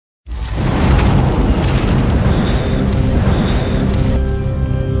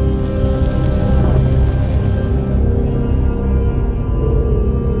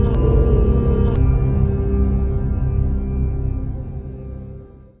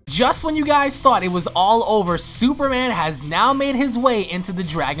Just when you guys thought it was all over, Superman has now made his way into the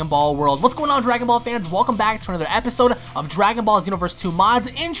Dragon Ball world. What's going on, Dragon Ball fans? Welcome back to another episode of Dragon Ball Xenoverse 2 Mods,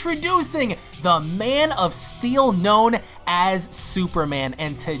 introducing the Man of Steel known as Superman.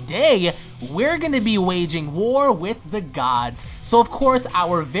 And today, we're going to be waging war with the gods. So, of course,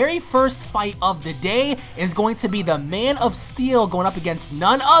 our very first fight of the day is going to be the Man of Steel going up against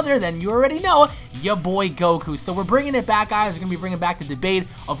none other than, you already know, your boy Goku. So we're bringing it back, guys. We're going to be bringing back the debate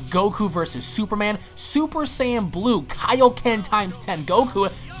of Goku versus Superman, Super Saiyan Blue, Kaioken times 10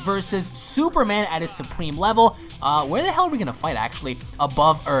 Goku versus Superman at his supreme level. Where the hell are we gonna fight, actually?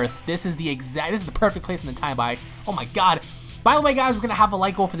 Above Earth. This is the perfect place in the time by. Oh my god. By the way, guys, we're gonna have a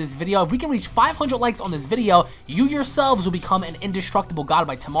like goal for this video. If we can reach 500 likes on this video, you yourselves will become an indestructible god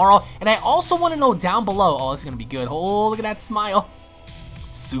by tomorrow. And I also want to know down below. Oh, this is gonna be good. Oh, look at that smile.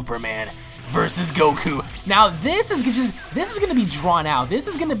 Superman versus Goku. Now this is gonna be drawn out. This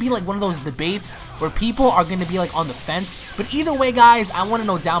is gonna be like one of those debates where people are gonna be like on the fence. But either way, guys, I want to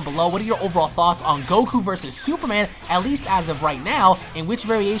know down below, what are your overall thoughts on Goku versus Superman, at least as of right now, and which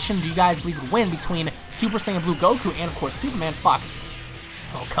variation do you guys believe would win between Super Saiyan Blue Goku and of course Superman? Fuck.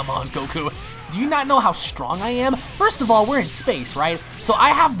 Oh, come on, Goku. Do you not know how strong I am? First of all, we're in space, right? So I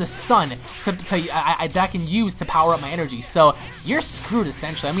have the sun that I can use to power up my energy. So you're screwed,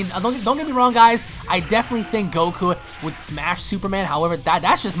 essentially. I mean, don't get me wrong, guys. I definitely think Goku would smash Superman. However,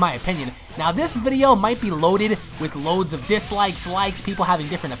 that's just my opinion. Now, this video might be loaded with loads of dislikes, likes, people having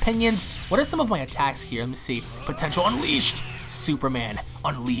different opinions. What are some of my attacks here? Let me see. Potential unleashed. Superman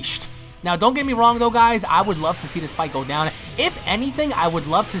unleashed. Now, don't get me wrong, though, guys. I would love to see this fight go down. If anything, I would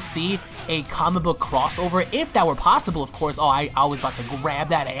love to see a comic book crossover, if that were possible, of course. Oh, I was about to grab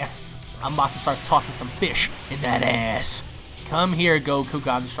that ass. I'm about to start tossing some fish in that ass. Come here, Goku.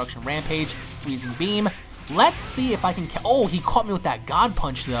 God Destruction Rampage. Freezing Beam. Let's see if I can... Oh, he caught me with that God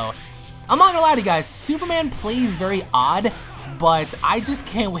Punch, though. I'm not gonna lie to you guys. Superman plays very odd, but I just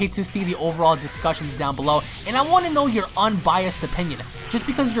can't wait to see the overall discussions down below. And I want to know your unbiased opinion. Just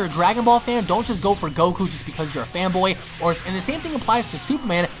because you're a Dragon Ball fan, don't just go for Goku just because you're a fanboy. And the same thing applies to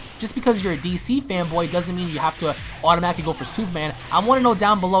Superman. Just because you're a DC fanboy doesn't mean you have to automatically go for Superman. I want to know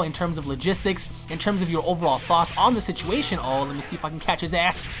down below in terms of logistics, in terms of your overall thoughts on the situation. Oh, let me see if I can catch his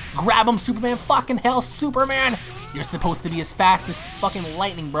ass. Grab him, Superman. Fucking hell, Superman. You're supposed to be as fast as fucking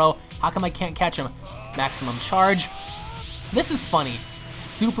lightning, bro. How come I can't catch him? Maximum charge. This is funny.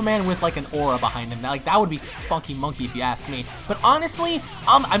 Superman with like an aura behind him. Like, that would be funky monkey if you ask me. But honestly,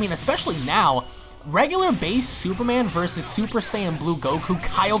 I mean, especially now, regular base Superman versus Super Saiyan Blue Goku,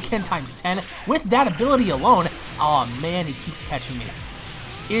 Kaioken times 10, with that ability alone, oh man, he keeps catching me.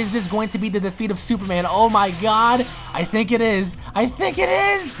 Is this going to be the defeat of Superman? Oh my god, I think it is. I think it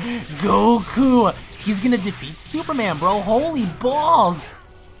is. Goku, he's gonna defeat Superman, bro. Holy balls.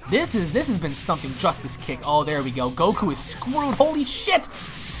 This has been something. Justice Kick. Oh, there we go. Goku is screwed. Holy shit.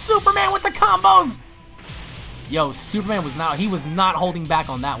 Superman with the combos. Yo, Superman was not holding back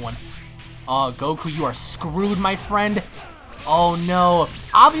on that one. Oh, Goku, you are screwed, my friend. Oh, no.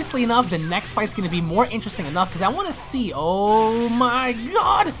 Obviously enough, the next fight's going to be more interesting enough because I want to see. Oh, my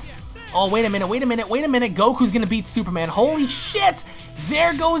God. Oh, wait a minute. Goku's going to beat Superman. Holy shit.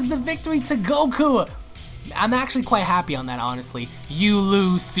 There goes the victory to Goku. I'm actually quite happy on that, honestly. You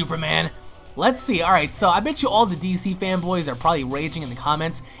lose, Superman. Let's see. Alright, so I bet you all the DC fanboys are probably raging in the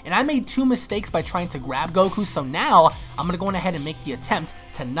comments, and I made 2 mistakes by trying to grab Goku, so now I'm going to go ahead and make the attempt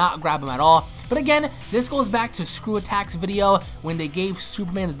to not grab him at all. But again, this goes back to Screw Attack's video when they gave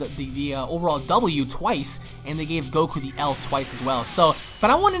Superman the overall W twice, and they gave Goku the L twice as well. So,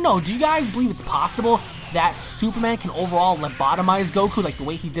 but I want to know, do you guys believe it's possible that Superman can overall lobotomize Goku like the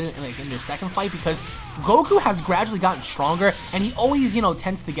way he did it in their second fight? Because Goku has gradually gotten stronger, and he always, you know,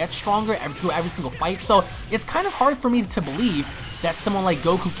 tends to get stronger through every single fight. So it's kind of hard for me to believe that someone like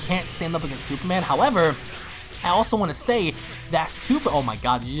Goku can't stand up against Superman. However, I also want to say that oh my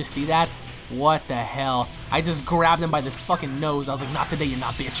god, did you just see that? What the hell? I just grabbed him by the fucking nose. I was like, not today, you're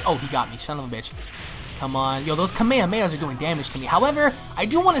not, bitch. Oh, he got me, son of a bitch. Come on. Yo, those Kamehamehas are doing damage to me. However, I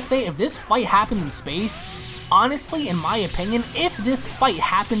do want to say, if this fight happened in space, honestly, in my opinion, if this fight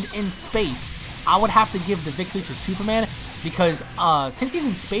happened in space, I would have to give the victory to Superman because since he's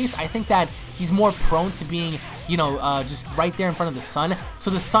in space, I think that he's more prone to being, you know, just right there in front of the sun, so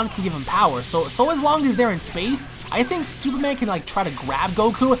the sun can give him power. So as long as they're in space, I think Superman can like try to grab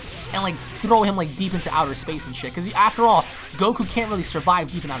Goku and like throw him like deep into outer space and shit. Because after all, Goku can't really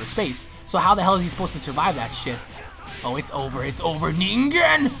survive deep in outer space. So how the hell is he supposed to survive that shit? Oh, it's over,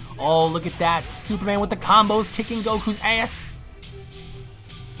 Ningen! Oh, look at that, Superman with the combos kicking Goku's ass.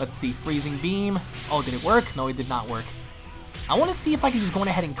 Let's see, Freezing Beam. Oh, did it work? No, it did not work. I want to see if I can just go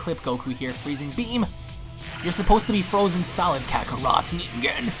ahead and clip Goku here. Freezing Beam. You're supposed to be frozen solid, Kakarot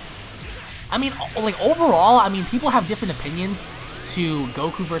Ningen. I mean, like, overall, I mean, people have different opinions to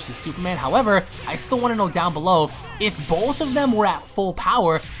Goku versus Superman. However, I still want to know down below, if both of them were at full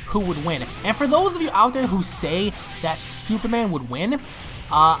power, who would win? And for those of you out there who say that Superman would win,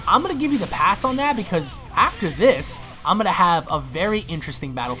 I'm going to give you the pass on that, because after this, I'm going to have a very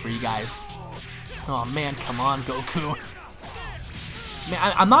interesting battle for you guys. Oh man, come on, Goku. Man,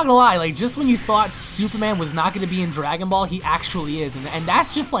 I'm not gonna lie, like, just when you thought Superman was not gonna be in Dragon Ball, he actually is, and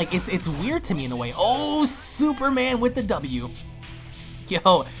that's just like, it's weird to me in a way. Oh, Superman with the W.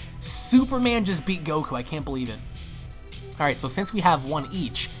 Yo, Superman just beat Goku, I can't believe it. Alright, so since we have one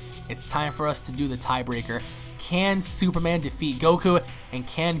each, it's time for us to do the tiebreaker. Can Superman defeat Goku, and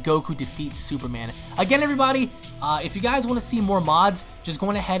can Goku defeat Superman? Again, everybody, if you guys want to see more mods, just go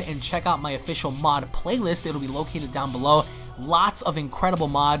ahead and check out my official mod playlist. It'll be located down below. Lots of incredible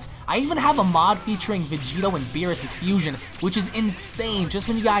mods. I even have a mod featuring Vegito and Beerus' fusion, which is insane. Just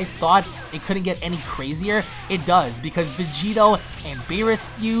when you guys thought it couldn't get any crazier, it does, because Vegito and Beerus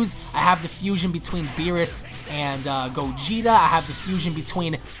fuse. I have the fusion between Beerus and Gogeta. I have the fusion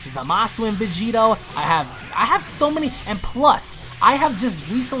between Zamasu and Vegito. I have so many, and plus, I have just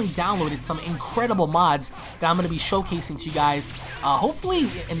recently downloaded some incredible mods that I'm going to be showcasing to you guys, hopefully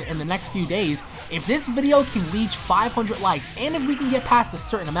in the next few days. If this video can reach 500 likes, and if we can get past a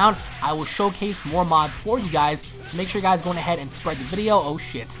certain amount, I will showcase more mods for you guys, so make sure you guys go ahead and spread the video. Oh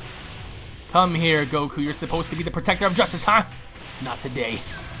shit. Come here, Goku, you're supposed to be the protector of justice, huh? Not today.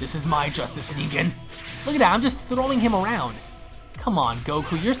 This is my justice, Ningen. Look at that, I'm just throwing him around. Come on,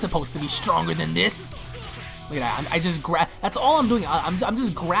 Goku, you're supposed to be stronger than this. Look at that, I just grab, that's all I'm doing, I'm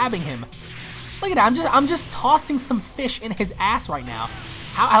just grabbing him. Look at that, I'm just tossing some fish in his ass right now.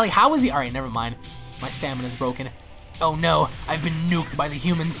 How is he? Alright, never mind. My stamina's broken. Oh no, I've been nuked by the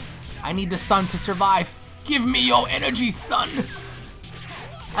humans. I need the sun to survive. Give me your energy, son.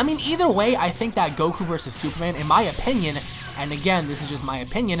 I mean, either way, I think that Goku versus Superman, in my opinion, and again, this is just my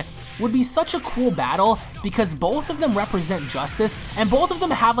opinion, would be such a cool battle, because both of them represent justice, and both of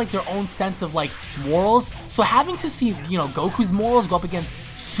them have like their own sense of like morals. So having to see, you know, Goku's morals go up against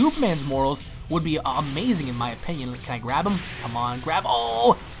Superman's morals would be amazing in my opinion. Can I grab him? Come on, grab.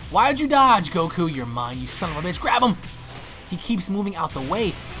 Oh, why'd you dodge, Goku? You're mine, you son of a bitch. Grab him. He keeps moving out the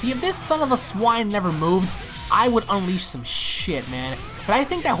way. See, if this son of a swine never moved, I would unleash some shit, man. But I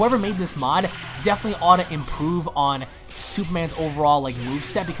think that whoever made this mod definitely ought to improve on Superman's overall like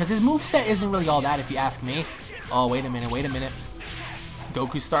moveset, because his moveset isn't really all that, if you ask me. Oh, wait a minute.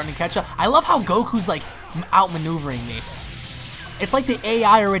 Goku's starting to catch up. I love how Goku's like outmaneuvering me. It's like the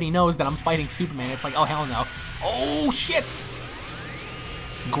AI already knows that I'm fighting Superman. It's like, oh hell no. Oh shit.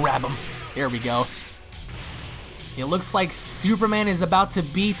 Grab him. There we go. It looks like Superman is about to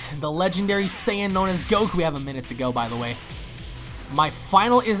beat the legendary Saiyan known as Goku. We have a minute to go, by the way. My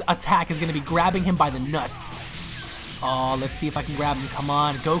final attack is going to be grabbing him by the nuts. Oh, let's see if I can grab him. Come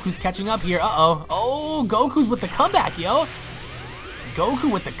on. Goku's catching up here. Uh-oh. Oh, Goku's with the comeback, yo. Goku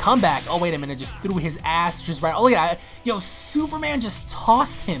with the comeback. Oh, wait a minute. Just threw his ass just right. Oh, look at that. Yo, Superman just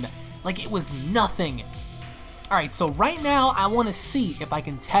tossed him like it was nothing. All right, so right now, I want to see if I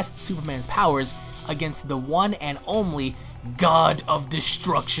can test Superman's powers against the one and only God of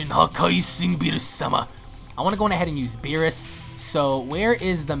Destruction, Hakai Beerus-sama. I want to go ahead and use Beerus. So where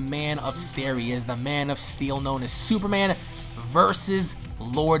is the Man of Steel? He is the Man of Steel known as Superman versus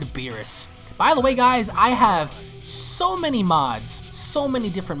Lord Beerus. By the way, guys, I have so many mods, so many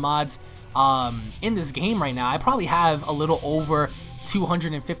different mods in this game right now. I probably have a little over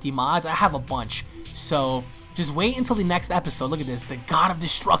 250 mods. I have a bunch. So just wait until the next episode. Look at this, the God of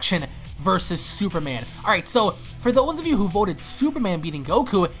Destruction versus Superman. Alright, so for those of you who voted Superman beating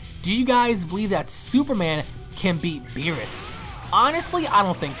Goku, do you guys believe that Superman can beat Beerus? Honestly, I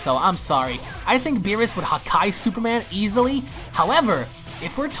don't think so. I'm sorry. I think Beerus would Hakai Superman easily. However,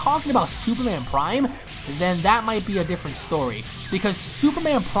 if we're talking about Superman Prime, then that might be a different story, because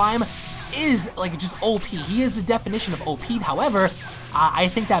Superman Prime is like just OP. He is the definition of OP. However, I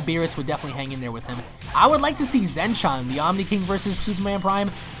think that Beerus would definitely hang in there with him. I would like to see Zenchan, the Omni King versus Superman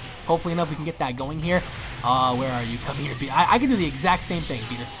Prime. Hopefully enough we can get that going here. Where are you? Come here. I can do the exact same thing,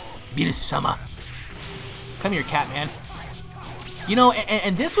 Beerus-sama. Come here, Catman. You know,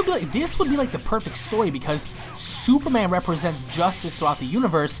 and this would be like the perfect story, because Superman represents justice throughout the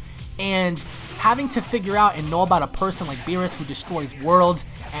universe, and having to figure out and know about a person like Beerus who destroys worlds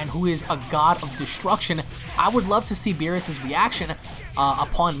and who is a god of destruction, I would love to see Beerus' reaction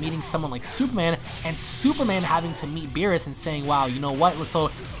upon meeting someone like Superman, and Superman having to meet Beerus and saying, wow, you know what,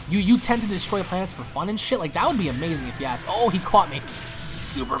 so you tend to destroy planets for fun and shit. Like, that would be amazing if you ask. Oh, he caught me.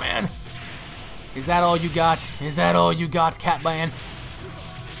 Superman. Is that all you got? Is that all you got, Catman?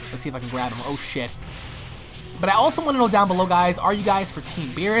 Let's see if I can grab him. Oh, shit. But I also want to know down below, guys, are you guys for Team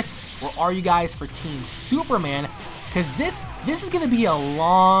Beerus or are you guys for Team Superman? Because this is going to be a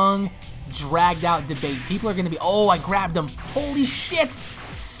long, dragged out debate. People are going to be, oh, I grabbed him. Holy shit.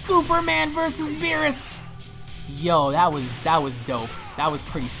 Superman versus Beerus. Yo, that was dope. That was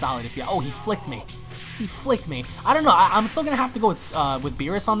pretty solid. If you, oh, he flicked me. He flicked me. I don't know. I'm still going to have to go with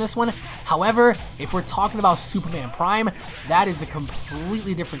Beerus on this one. However, if we're talking about Superman Prime, that is a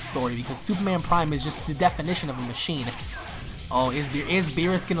completely different story because Superman Prime is just the definition of a machine. Oh, is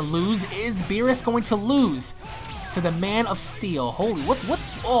Beerus going to lose? Is Beerus going to lose to the Man of Steel? Holy, what?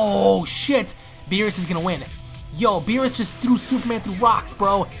 Oh, shit. Beerus is going to win. Yo, Beerus just threw Superman through rocks,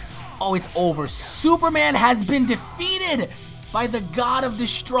 bro. Oh, it's over. Superman has been defeated by the God of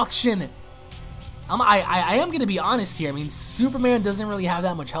Destruction. I am going to be honest here. I mean, Superman doesn't really have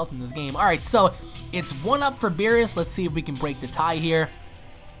that much health in this game. All right, so it's 1-up for Beerus. Let's see if we can break the tie here.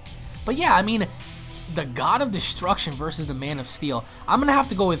 But yeah, I mean, the God of Destruction versus the Man of Steel. I'm going to have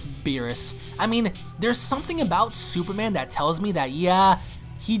to go with Beerus. I mean, there's something about Superman that tells me that, yeah,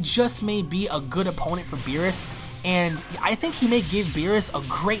 he just may be a good opponent for Beerus. And I think he may give Beerus a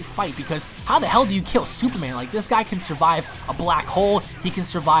great fight because how the hell do you kill Superman? Like, this guy can survive a black hole. He can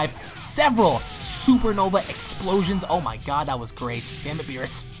survive several supernova explosions. Oh my god, that was great. Damn it,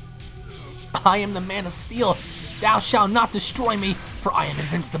 Beerus. I am the Man of Steel. Thou shalt not destroy me, for I am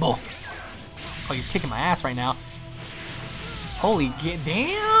invincible. Oh, he's kicking my ass right now. Holy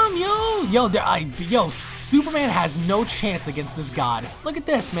damn, yo, Superman has no chance against this god. Look at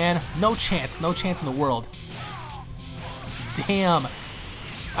this, man. No chance in the world. Damn.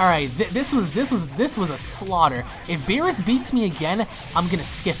 All right, this was a slaughter. If Beerus beats me again, I'm gonna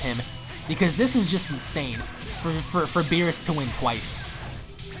skip him because this is just insane for Beerus to win twice.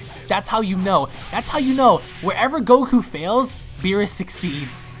 That's how you know. That's how you know wherever Goku fails, Beerus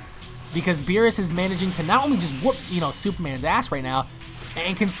succeeds. Because Beerus is managing to not only just whoop, Superman's ass right now,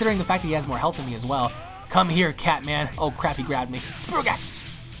 and considering the fact that he has more health than me as well. Come here, Catman. Oh crap, he grabbed me. Spruga.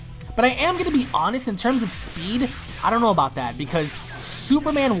 But I am going to be honest, in terms of speed, I don't know about that, because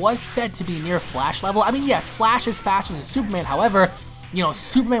Superman was said to be near Flash level. I mean, yes, Flash is faster than Superman. However,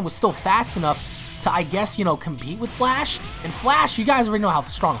 Superman was still fast enough to, I guess, compete with Flash. And Flash, you guys already know how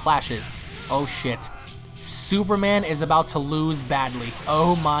strong Flash is. Oh, shit. Superman is about to lose badly.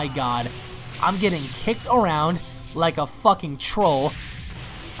 Oh, my God. I'm getting kicked around like a fucking troll.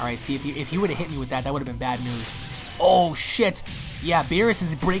 All right, see, if he would have hit me with that, that would have been bad news. Oh, shit. Yeah, Beerus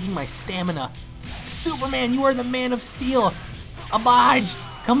is breaking my stamina. Superman, you are the Man of Steel. Oblige.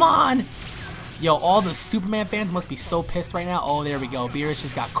 Come on. Yo, all the Superman fans must be so pissed right now. Oh, there we go. Beerus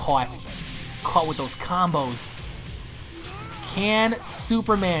just got caught. Caught with those combos. Can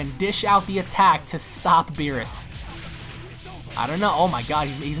Superman dish out the attack to stop Beerus? I don't know. Oh, my God.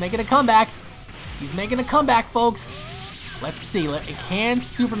 He's making a comeback. He's making a comeback, folks. Let's see. Can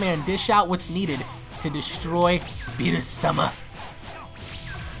Superman dish out what's needed to destroy Beerus-sama?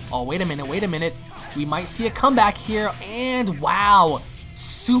 Oh, wait a minute. We might see a comeback here, and wow,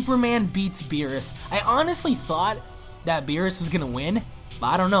 Superman beats Beerus. I honestly thought that Beerus was gonna win, but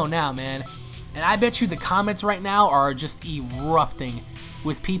I don't know now, man. And I bet you the comments right now are just erupting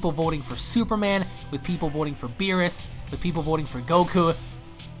with people voting for Superman, with people voting for Beerus, with people voting for Goku.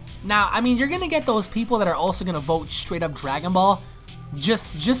 Now, I mean, you're gonna get those people that are also gonna vote straight up Dragon Ball,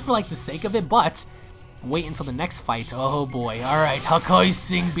 just for like the sake of it, but wait until the next fight. Oh boy. Alright, Hakai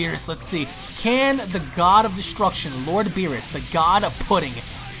Sing Beerus. Let's see. Can the God of Destruction, Lord Beerus, the God of Pudding,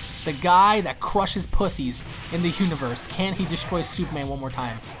 the guy that crushes pussies in the universe, can he destroy Superman one more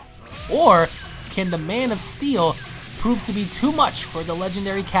time? Or can the Man of Steel prove to be too much for the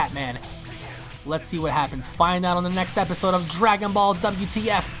legendary Catman? Let's see what happens. Find out on the next episode of Dragon Ball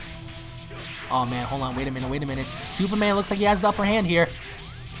WTF. Oh man, hold on. Wait a minute. Superman looks like he has the upper hand here.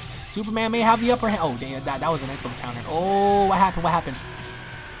 Superman may have the upper hand. Oh, damn, that was a nice little counter. Oh, what happened?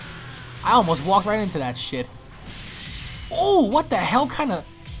 I almost walked right into that shit. Oh, what the hell kind of...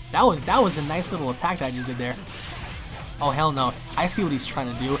 That was a nice little attack that I just did there. Oh, hell no. I see what he's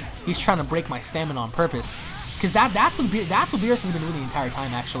trying to do. He's trying to break my stamina on purpose. Because that's what Beerus has been doing the entire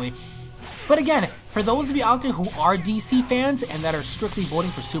time, actually. But again, for those of you out there who are DC fans and that are strictly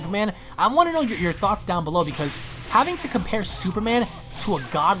voting for Superman, I want to know your thoughts down below, because having to compare Superman to a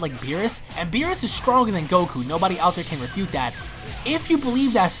god like Beerus, and Beerus is stronger than Goku, nobody out there can refute that. If you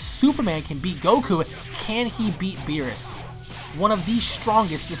believe that Superman can beat Goku, can he beat Beerus? One of the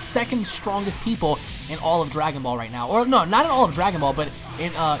strongest, the second strongest people in all of Dragon Ball right now. Or no, not in all of Dragon Ball, but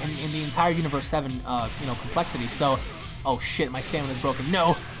in the entire Universe 7, you know, complexity. So, oh shit, my stamina's broken.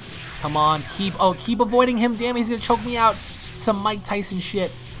 No. Come on, keep avoiding him. Damn, he's gonna choke me out. Some Mike Tyson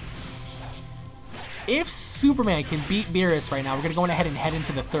shit. If Superman can beat Beerus right now, we're gonna go ahead and head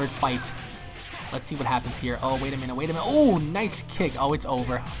into the third fight. Let's see what happens here. Oh, wait a minute, wait a minute. Oh, nice kick. Oh, it's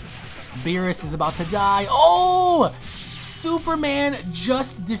over. Beerus is about to die. Oh! Superman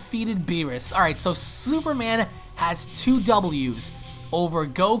just defeated Beerus. Alright, so Superman has 2 W's over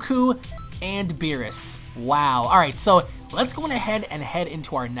Goku and Beerus. Wow. Alright, so let's go ahead and head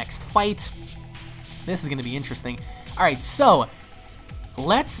into our next fight. This is going to be interesting. Alright, so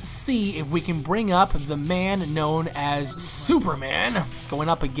let's see if we can bring up the man known as Superman going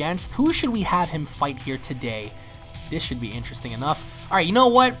up against. Who should we have him fight here today? This should be interesting enough. Alright, you know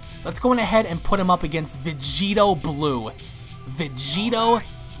what? Let's go ahead and put him up against Vegito Blue. Vegito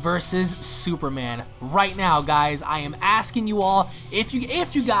versus Superman. Right now, guys, I am asking you all, if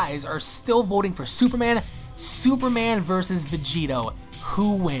you guys are still voting for Superman, Superman versus Vegito,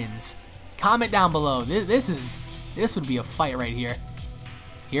 who wins? Comment down below. This would be a fight right here.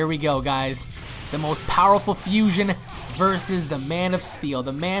 Here we go, guys. The most powerful fusion versus the Man of Steel,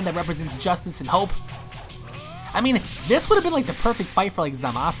 the man that represents justice and hope. I mean, this would have been like the perfect fight for like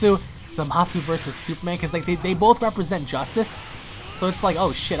Zamasu versus Superman, because like they both represent justice. So it's like,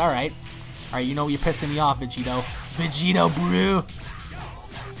 oh shit, alright. Alright, you know you're pissing me off, Vegito. Vegito, bro.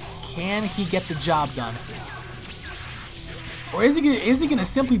 Can he get the job done? Or is he gonna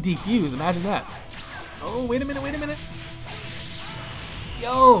simply defuse? Imagine that. Oh, wait a minute, wait a minute.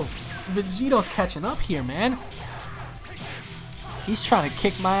 Yo, Vegito's catching up here, man. He's trying to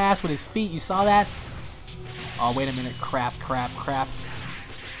kick my ass with his feet. You saw that? Oh, wait a minute. Crap, crap, crap.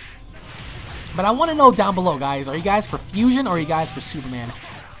 But I want to know down below, guys. Are you guys for Fusion or are you guys for Superman?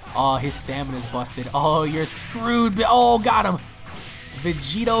 Oh, his stamina's busted. Oh, you're screwed. Oh, got him.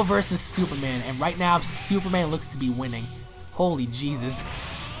 Vegito versus Superman. And right now, Superman looks to be winning. Holy Jesus.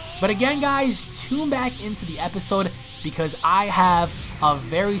 But again, guys, tune back into the episode because I have a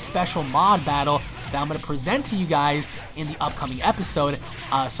very special mod battle that I'm going to present to you guys in the upcoming episode.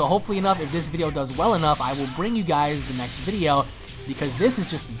 So hopefully enough, if this video does well enough, I will bring you guys the next video because this is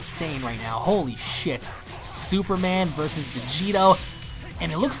just insane right now. Holy shit. Superman versus Vegito.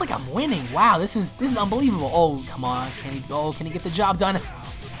 And it looks like I'm winning. Wow, this is unbelievable. Oh, come on. Can he get the job done?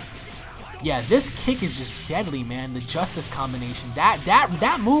 Yeah, this kick is just deadly, man. The justice combination.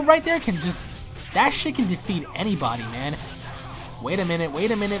 That move right there can just, that shit can defeat anybody, man. Wait a minute,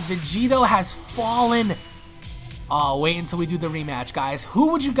 wait a minute. Vegito has fallen. Oh, wait until we do the rematch, guys.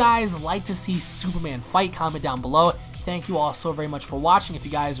 Who would you guys like to see Superman fight? Comment down below. Thank you all so very much for watching. If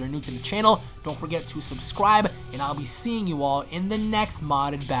you guys are new to the channel, don't forget to subscribe, and I'll be seeing you all in the next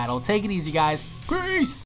modded battle. Take it easy, guys. Peace!